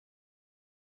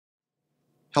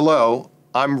Hello,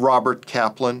 I'm Robert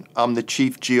Kaplan. I'm the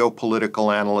Chief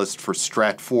Geopolitical Analyst for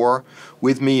Stratfor.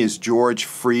 With me is George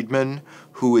Friedman,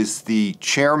 who is the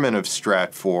Chairman of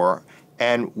Stratfor,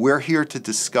 and we're here to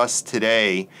discuss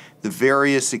today the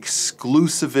various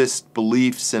exclusivist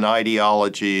beliefs and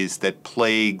ideologies that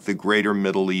plague the greater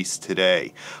Middle East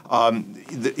today.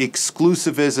 The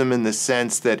exclusivism in the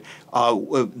sense that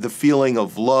the feeling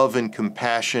of love and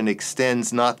compassion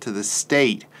extends not to the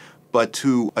state, but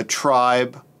to a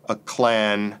tribe, a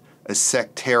clan, a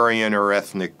sectarian or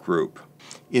ethnic group.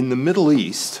 In the Middle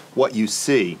East, what you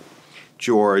see,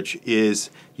 George, is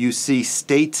you see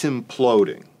states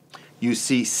imploding. You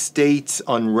see states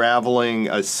unraveling,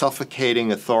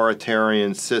 suffocating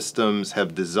authoritarian systems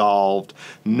have dissolved.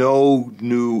 No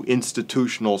new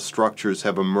institutional structures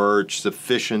have emerged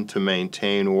sufficient to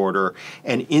maintain order.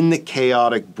 And in the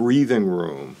chaotic breathing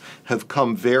room have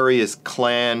come various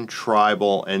clan,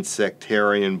 tribal, and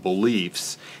sectarian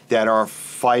beliefs that are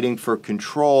fighting for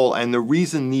control. And the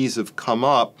reason these have come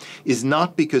up is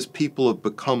not because people have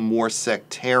become more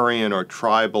sectarian or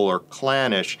tribal or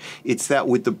clannish. It's that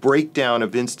with the breakdown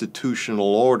of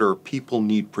institutional order, people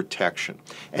need protection.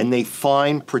 And they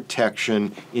find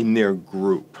protection in their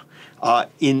group.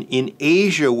 In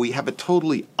Asia, we have a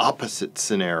totally opposite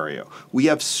scenario. We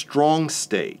have strong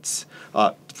states.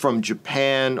 From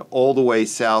Japan all the way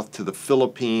south to the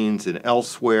Philippines and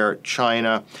elsewhere,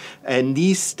 China. And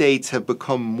these states have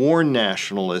become more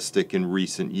nationalistic in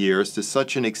recent years to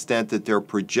such an extent that they're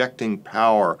projecting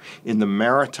power in the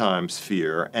maritime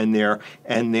sphere, and their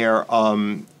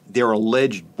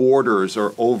alleged borders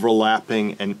are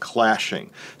overlapping and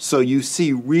clashing. So you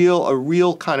see a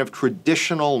real kind of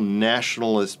traditional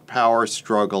nationalist power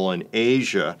struggle in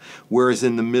Asia, whereas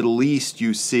in the Middle East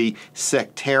you see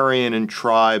sectarian and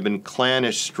tribe and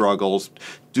clannish struggles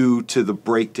due to the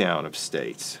breakdown of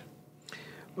states.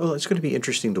 Well, it's going to be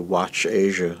interesting to watch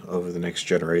Asia over the next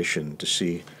generation to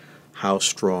see how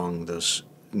strong those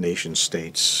nation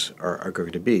states are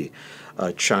going to be.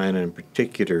 China in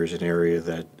particular is an area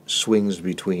that swings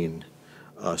between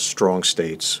strong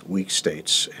states, weak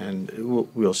states, and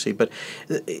we'll see. But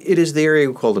it is the area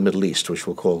we call the Middle East, which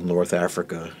we'll call North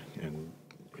Africa, and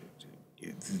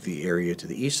the area to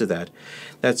the east of that.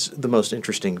 That's the most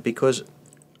interesting because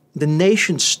the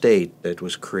nation state that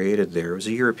was created there was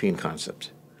a European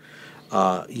concept.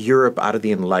 Europe, out of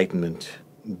the Enlightenment,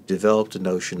 developed a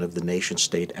notion of the nation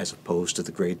state as opposed to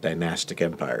the great dynastic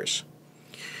empires.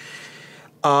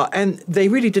 And they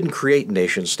really didn't create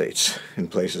nation states in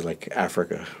places like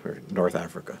Africa or North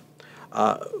Africa.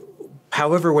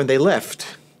 However, when they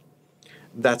left,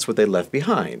 that's what they left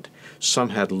behind. Some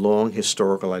had long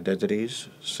historical identities,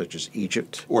 such as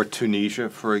Egypt. Or Tunisia,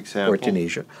 for example. Or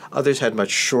Tunisia. Others had much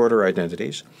shorter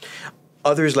identities.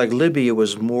 Others, like Libya,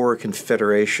 was more a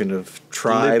confederation of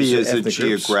tribes. Libya is and a ethnic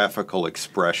groups. geographical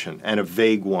expression, and a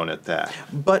vague one at that.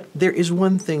 But there is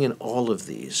one thing in all of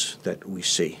these that we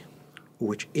see,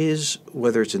 which is,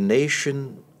 whether it's a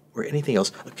nation or anything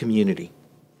else, a community.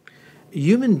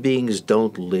 Human beings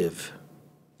don't live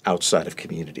outside of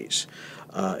communities.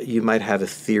 You might have a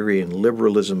theory in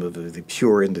liberalism of the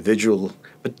pure individual,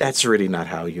 but that's really not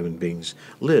how human beings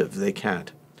live. They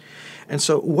can't. And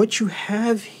so what you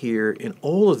have here in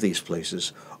all of these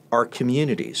places are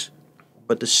communities,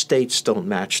 but the states don't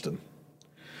match them.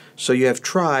 So you have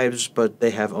tribes, but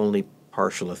they have only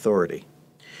partial authority.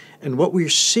 And what we're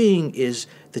seeing is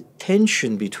the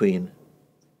tension between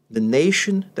the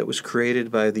nation that was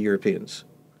created by the Europeans,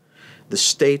 the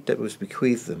state that was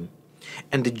bequeathed them,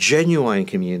 and the genuine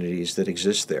communities that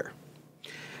exist there.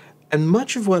 And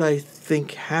much of what I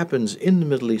think happens in the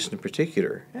Middle East in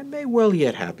particular, and may well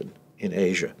yet happen in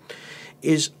Asia,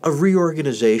 is a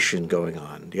reorganization going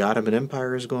on. The Ottoman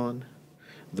Empire is gone.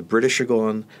 The British are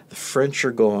gone. The French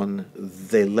are gone.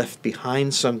 They left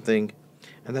behind something,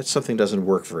 and that something doesn't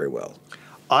work very well.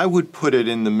 I would put it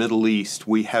in the Middle East,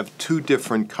 we have two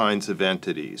different kinds of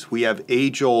entities. We have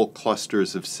age-old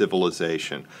clusters of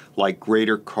civilization, like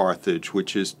Greater Carthage,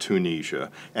 which is Tunisia,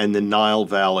 and the Nile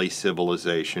Valley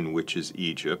civilization, which is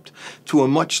Egypt. To a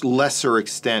much lesser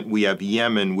extent, we have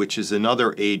Yemen, which is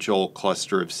another age-old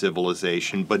cluster of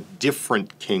civilization, but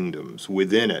different kingdoms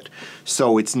within it.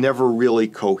 So it's never really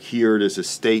cohered as a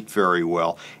state very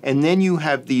well. And then you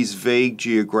have these vague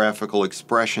geographical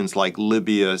expressions like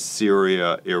Libya,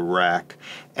 Syria, Iraq,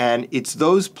 and it's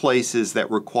those places that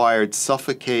required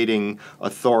suffocating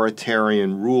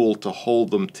authoritarian rule to hold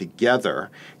them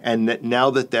together, and that now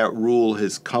that that rule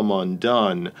has come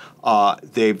undone,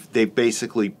 they've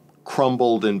basically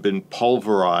crumbled and been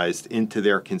pulverized into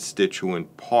their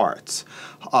constituent parts.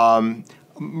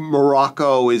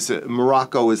 Morocco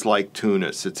is like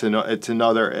Tunis. It's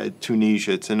another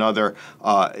Tunisia. It's another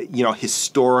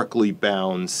historically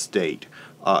bound state,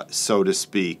 so to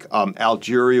speak.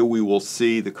 Algeria, we will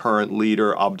see the current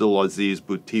leader Abdulaziz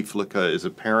Bouteflika is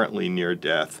apparently near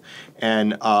death,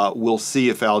 and we'll see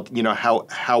if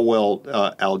how well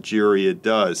Algeria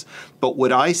does. But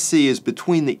what I see is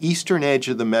between the eastern edge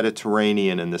of the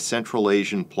Mediterranean and the Central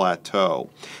Asian plateau,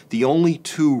 the only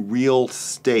two real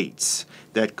states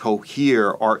that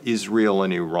cohere are Israel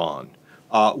and Iran,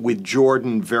 with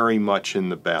Jordan very much in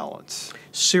the balance.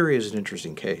 Syria is an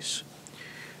interesting case.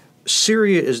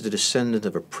 Syria is the descendant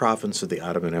of a province of the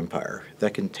Ottoman Empire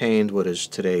that contained what is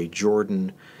today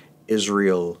Jordan,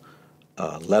 Israel,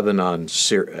 Lebanon,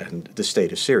 and the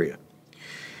state of Syria.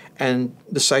 And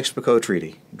the Sykes-Picot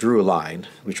Treaty drew a line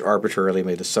which arbitrarily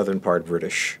made the southern part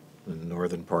British and the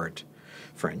northern part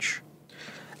French.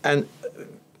 And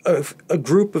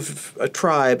a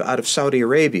tribe out of Saudi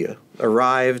Arabia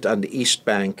arrived on the east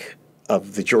bank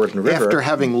of the Jordan River. After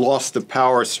having lost the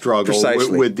power struggle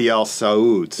with the Al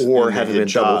Sauds. Or having been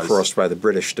double-crossed by the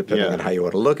British, depending on how you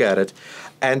want to look at it.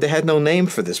 And they had no name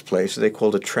for this place, so they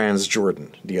called it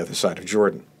Transjordan, the other side of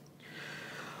Jordan.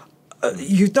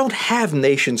 You don't have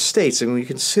nation-states. I mean, when you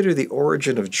consider the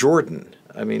origin of Jordan,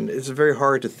 I mean, it's very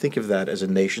hard to think of that as a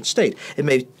nation-state. It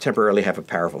may temporarily have a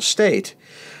powerful state,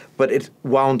 but it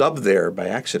wound up there by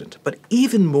accident. But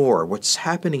even more, what's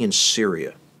happening in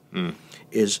Syria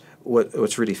is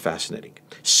what's really fascinating.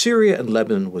 Syria and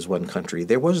Lebanon was one country.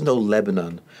 There was no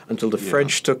Lebanon until the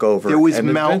French took over. There was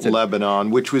Mount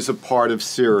Lebanon, which was a part of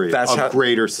Syria,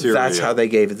 Greater Syria. That's how they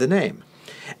gave it the name.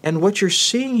 And what you're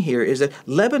seeing here is that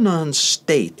Lebanon's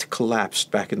state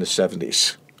collapsed back in the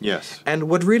 70s. Yes. And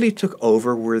what really took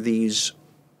over were these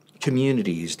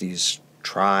communities, these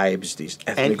tribes, these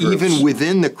ethnic groups. And even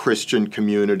within the Christian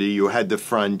community, you had the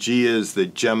Frangias, the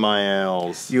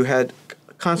Gemayels. You had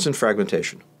constant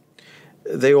fragmentation.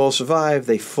 They all survived,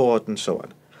 they fought, and so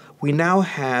on. We now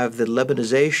have the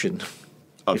Lebanization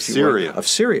of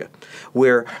Syria,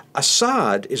 where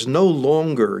Assad is no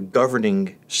longer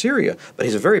governing Syria, but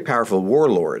he's a very powerful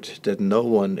warlord that no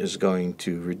one is going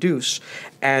to reduce,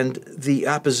 and the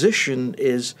opposition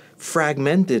is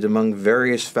fragmented among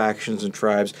various factions and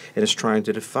tribes and is trying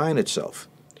to define itself.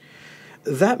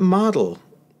 That model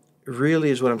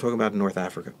really is what I'm talking about in North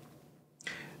Africa.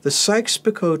 The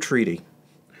Sykes-Picot Treaty,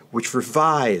 which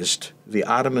revised the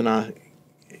Ottoman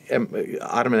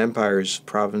Empire's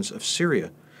province of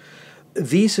Syria,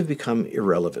 these have become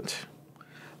irrelevant.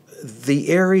 The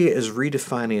area is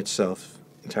redefining itself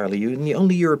entirely. And the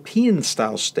only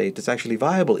European-style state that's actually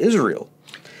viable, Israel,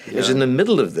 is in the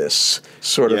middle of this,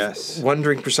 sort of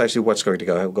wondering precisely what's going to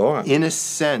go on. In a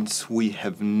sense, we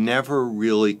have never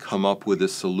really come up with a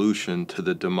solution to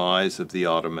the demise of the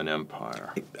Ottoman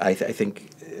Empire. I think...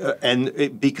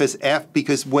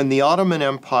 because when the Ottoman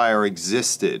Empire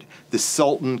existed, the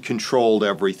Sultan controlled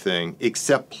everything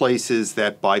except places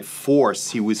that by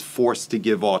force he was forced to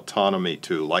give autonomy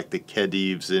to, like the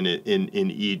Khedives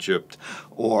in Egypt,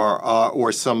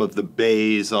 or some of the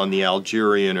beys on the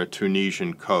Algerian or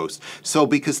Tunisian coast. So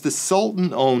because the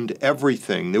Sultan owned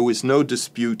everything, there was no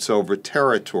disputes over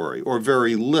territory, or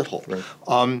very little. Right.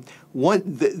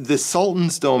 The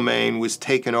Sultan's domain was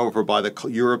taken over by the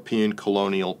European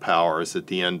colonial powers at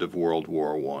the end of World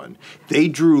War I. They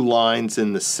drew lines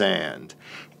in the sand,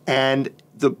 and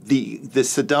the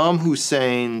Saddam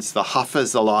Hussein's, the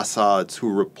Hafez al-Assads,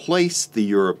 who replaced the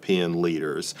European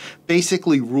leaders,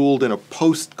 basically ruled in a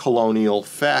post-colonial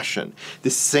fashion.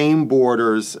 The same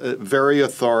borders, very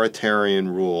authoritarian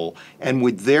rule, and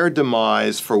with their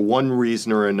demise, for one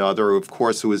reason or another, of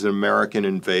course it was an American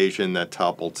invasion that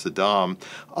toppled Saddam,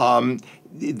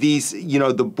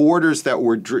 the borders that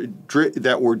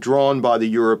were drawn by the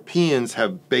Europeans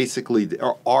have basically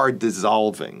are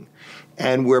dissolving.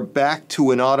 And we're back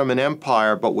to an Ottoman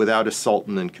Empire, but without a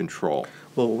sultan in control.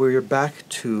 Well, where you're back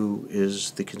to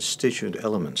is the constituent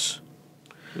elements.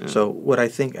 Yeah. So what I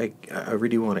think I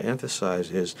really want to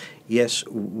emphasize is, yes,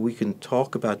 we can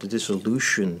talk about the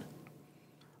dissolution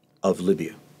of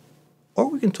Libya, or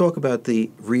we can talk about the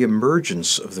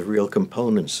reemergence of the real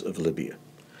components of Libya.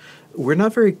 We're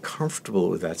not very comfortable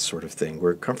with that sort of thing.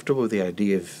 We're comfortable with the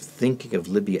idea of thinking of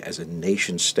Libya as a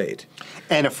nation state.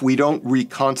 And if we don't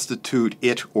reconstitute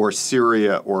it or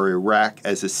Syria or Iraq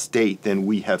as a state, then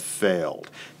we have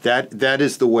failed. That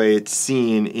is the way it's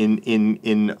seen in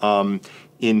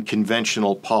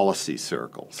conventional policy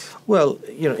circles. Well,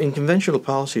 in conventional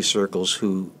policy circles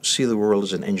who see the world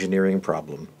as an engineering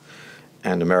problem,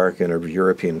 and American or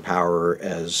European power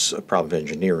as a problem of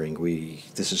engineering.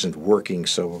 This isn't working,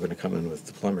 so we're going to come in with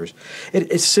the plumbers.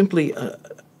 It's simply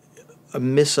a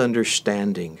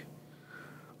misunderstanding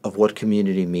of what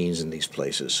community means in these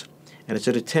places. And it's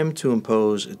an attempt to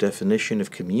impose a definition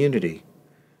of community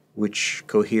which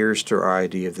coheres to our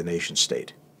idea of the nation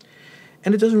state.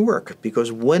 And it doesn't work,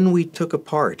 because when we took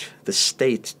apart the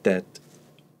state that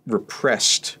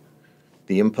repressed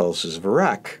the impulses of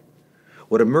Iraq,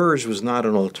 what emerged was not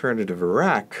an alternative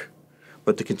Iraq,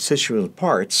 but the constituent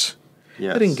parts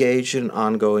that engaged in an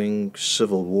ongoing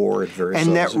civil war at various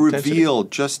levels of intensity. And that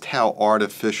revealed just how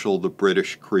artificial the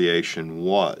British creation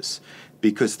was,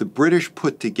 because the British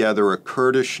put together a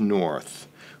Kurdish north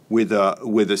with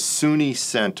a Sunni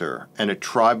center and a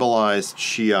tribalized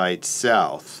Shiite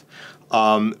south,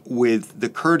 with the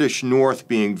Kurdish north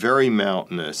being very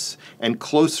mountainous and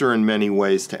closer in many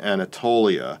ways to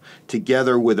Anatolia,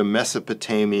 together with a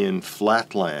Mesopotamian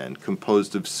flatland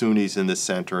composed of Sunnis in the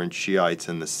center and Shiites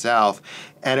in the south.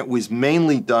 And it was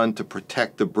mainly done to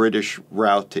protect the British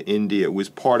route to India. It was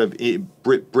part of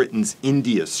Britain's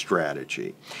India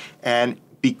strategy. And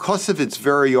because of its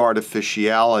very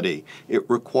artificiality, it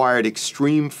required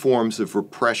extreme forms of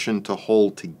repression to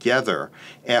hold together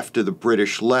after the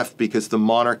British left, because the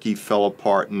monarchy fell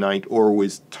apart or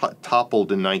was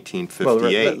toppled in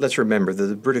 1958. Well, let's remember that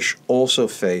the British also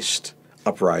faced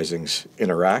uprisings in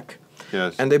Iraq.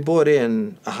 Yes. And they brought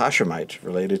in a Hashemite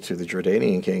related to the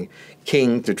Jordanian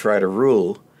king to try to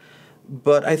rule.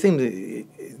 But I think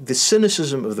the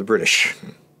cynicism of the British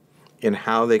in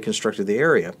how they constructed the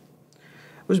area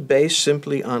was based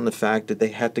simply on the fact that they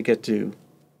had to get to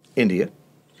India,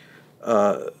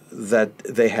 that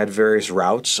they had various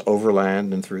routes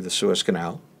overland and through the Suez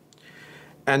Canal,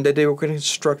 and that they were going to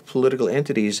construct political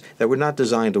entities that were not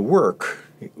designed to work,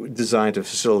 designed to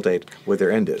facilitate what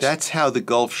their end is. That's how the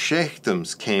Gulf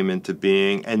Sheikdoms came into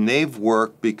being, and they've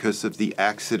worked because of the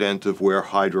accident of where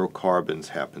hydrocarbons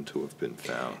happen to have been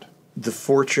found. The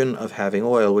fortune of having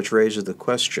oil, which raises the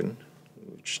question,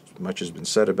 which much has been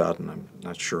said about, and I'm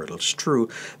not sure it's true,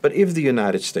 but if the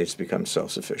United States becomes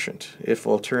self-sufficient, if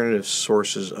alternative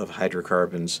sources of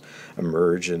hydrocarbons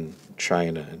emerge in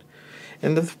China,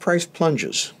 and the price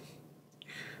plunges,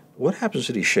 what happens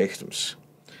to these sheikdoms?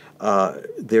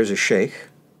 There's a sheikh,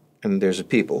 and there's a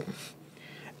people.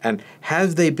 And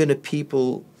have they been a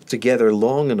people together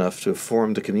long enough to have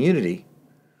formed a community,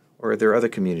 or are there other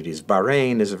communities?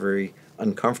 Bahrain is a very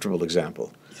uncomfortable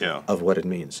example of what it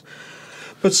means.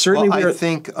 But certainly, I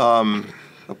think a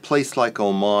place like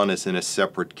Oman is in a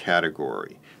separate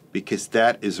category, because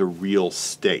that is a real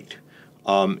state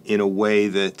in a way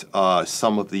that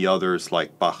some of the others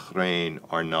like Bahrain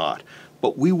are not.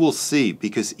 But we will see,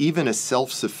 because even a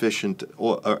self-sufficient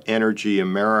energy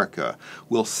America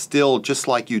will still, just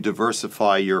like you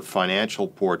diversify your financial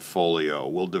portfolio,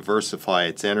 will diversify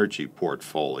its energy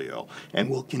portfolio, and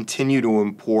will continue to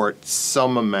import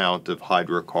some amount of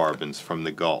hydrocarbons from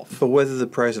the Gulf. But whether the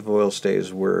price of oil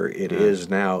stays where it is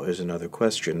now is another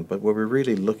question. But what we're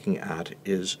really looking at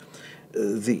is,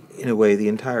 in a way, the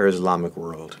entire Islamic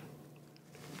world,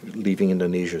 leaving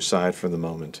Indonesia aside for the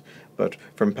moment, but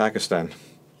from Pakistan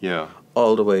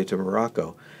all the way to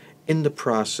Morocco, in the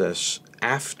process,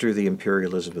 after the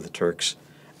imperialism of the Turks,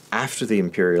 after the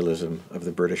imperialism of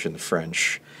the British and the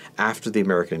French, after the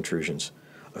American intrusions,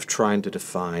 of trying to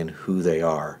define who they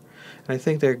are. And I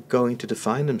think they're going to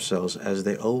define themselves as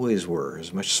they always were,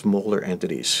 as much smaller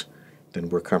entities than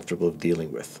we're comfortable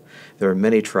dealing with. There are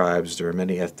many tribes, there are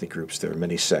many ethnic groups, there are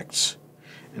many sects,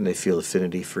 and they feel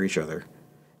affinity for each other.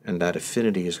 And that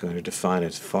affinity is going to define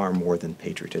it far more than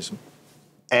patriotism.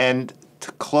 And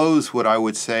to close, what I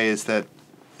would say is that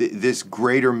this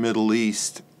greater Middle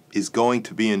East is going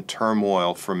to be in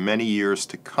turmoil for many years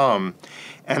to come.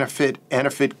 And if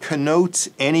it connotes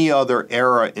any other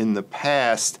era in the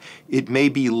past, it may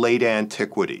be late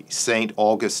antiquity, St.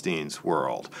 Augustine's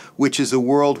world, which is a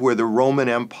world where the Roman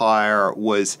Empire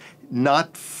was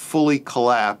not fully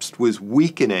collapsed, was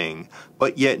weakening,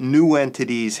 but yet new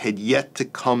entities had yet to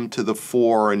come to the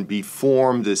fore and be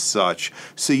formed as such.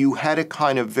 So you had a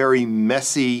kind of very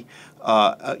messy,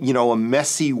 a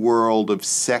messy world of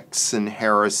sects and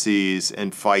heresies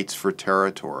and fights for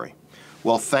territory.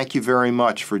 Well, thank you very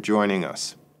much for joining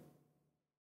us.